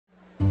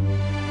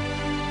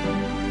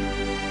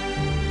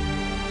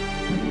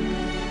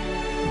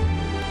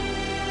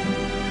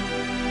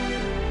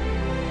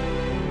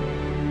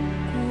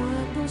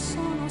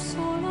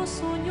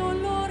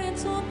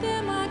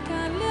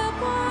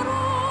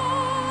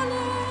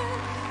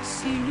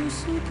consiglio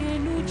su che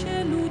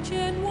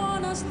luce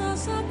buona sta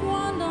sa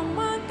quando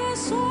manca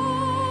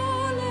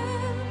sole.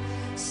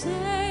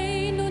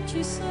 Sei, non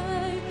ci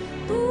sei,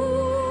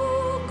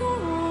 tu con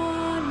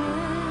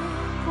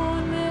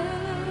me.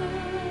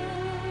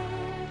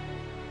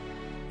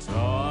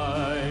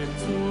 Time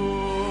to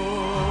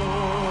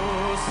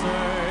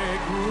say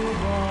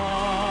goodbye.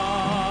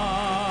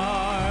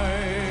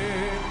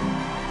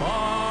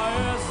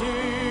 Paesi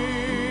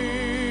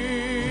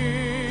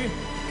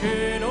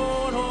che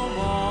non ho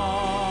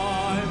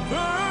mai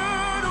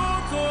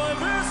veduto e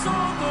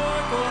vissuto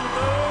con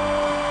te.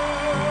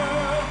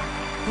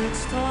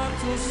 It's time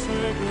to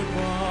say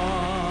goodbye.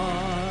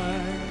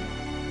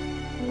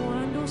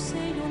 Quando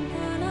sei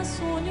lontana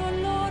sogno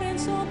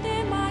Lorenzo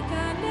te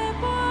mancano le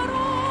parole.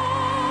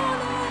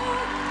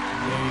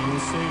 E io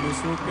sei lo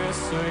so che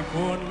sei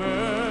con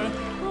me.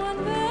 Con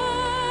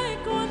me,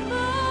 con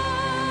me,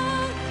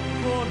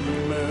 con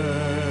me.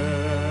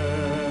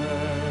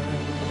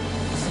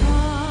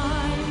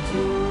 Time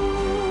to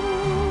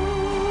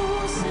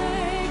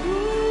say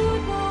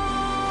goodbye.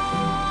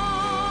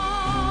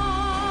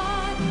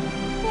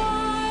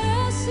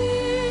 Paesi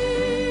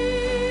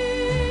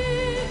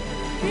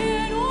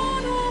che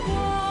non ho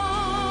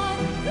mai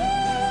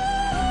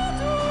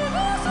veduto e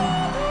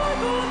vissuto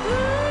con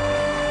te.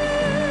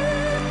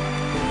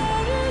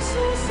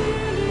 Adesso si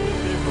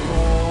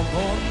vivrò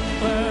con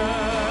te.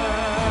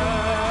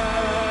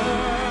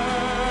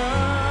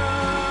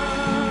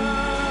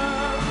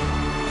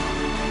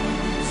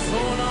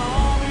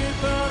 Suonavi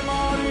per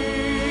mari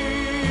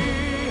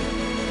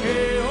che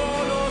io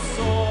lo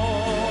so.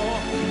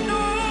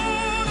 No,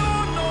 no,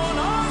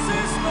 non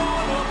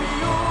esistono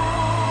più.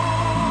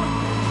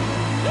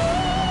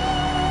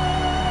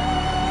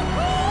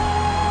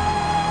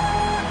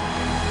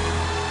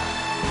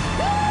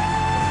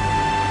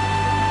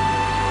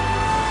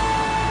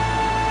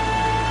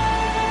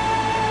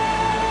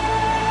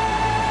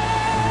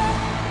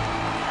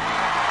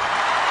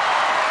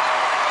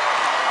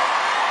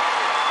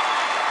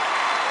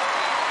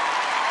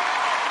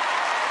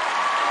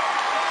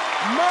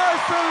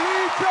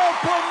 Marcelito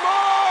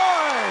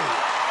Pomoy!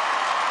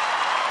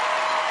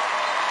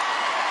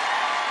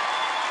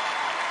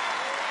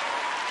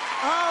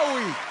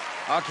 Howie!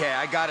 Okay,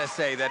 I gotta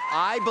say that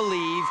I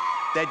believe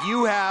that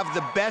you have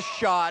the best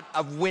shot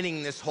of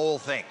winning this whole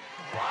thing.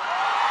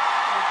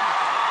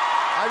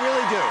 I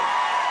really do.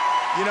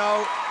 You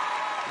know,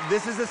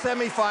 this is the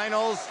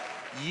semifinals.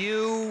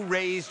 You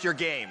raised your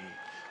game.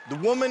 The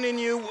woman in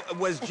you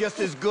was just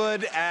as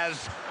good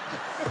as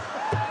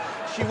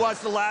she was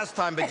the last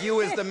time, but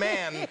you as the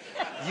man,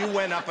 you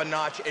went up a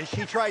notch, and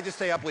she tried to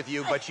stay up with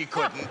you, but she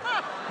couldn't.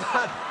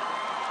 But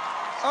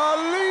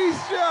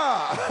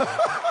Alicia!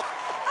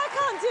 I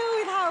can't deal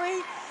with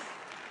Howie.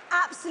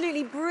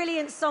 Absolutely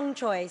brilliant song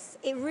choice.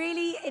 It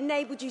really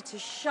enabled you to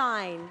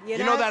shine, you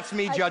know? you know that's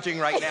me judging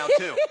right now,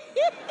 too.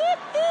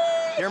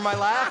 Hear my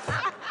laugh?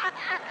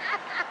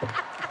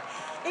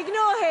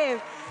 Ignore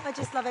him. I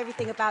just love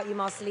everything about you,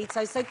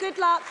 Marcelito. So good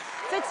luck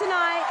for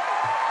tonight.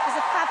 It was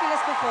a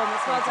fabulous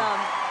performance. Well done.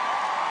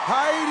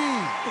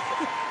 Heidi!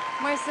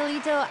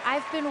 Marcelito,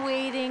 I've been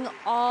waiting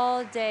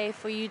all day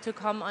for you to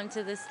come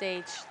onto the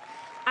stage.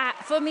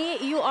 For me,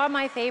 you are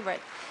my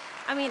favorite.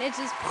 I mean, it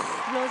just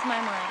blows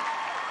my mind.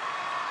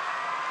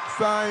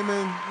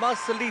 Simon.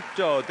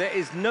 Marcelito, there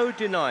is no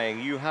denying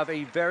you have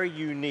a very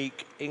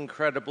unique,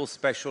 incredible,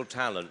 special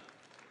talent.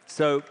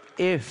 So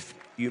if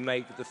you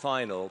make the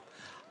final,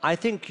 I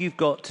think you've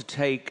got to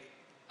take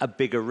a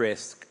bigger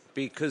risk,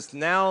 because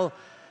now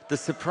the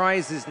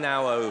surprise is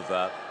now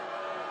over.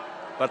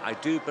 But I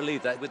do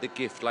believe that with a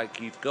gift like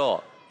you've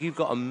got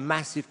a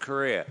massive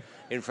career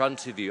in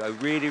front of you. I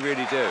really,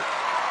 really do.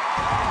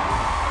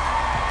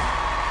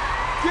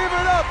 Give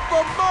it up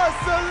for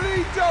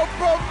Marcelito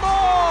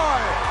Pomoy!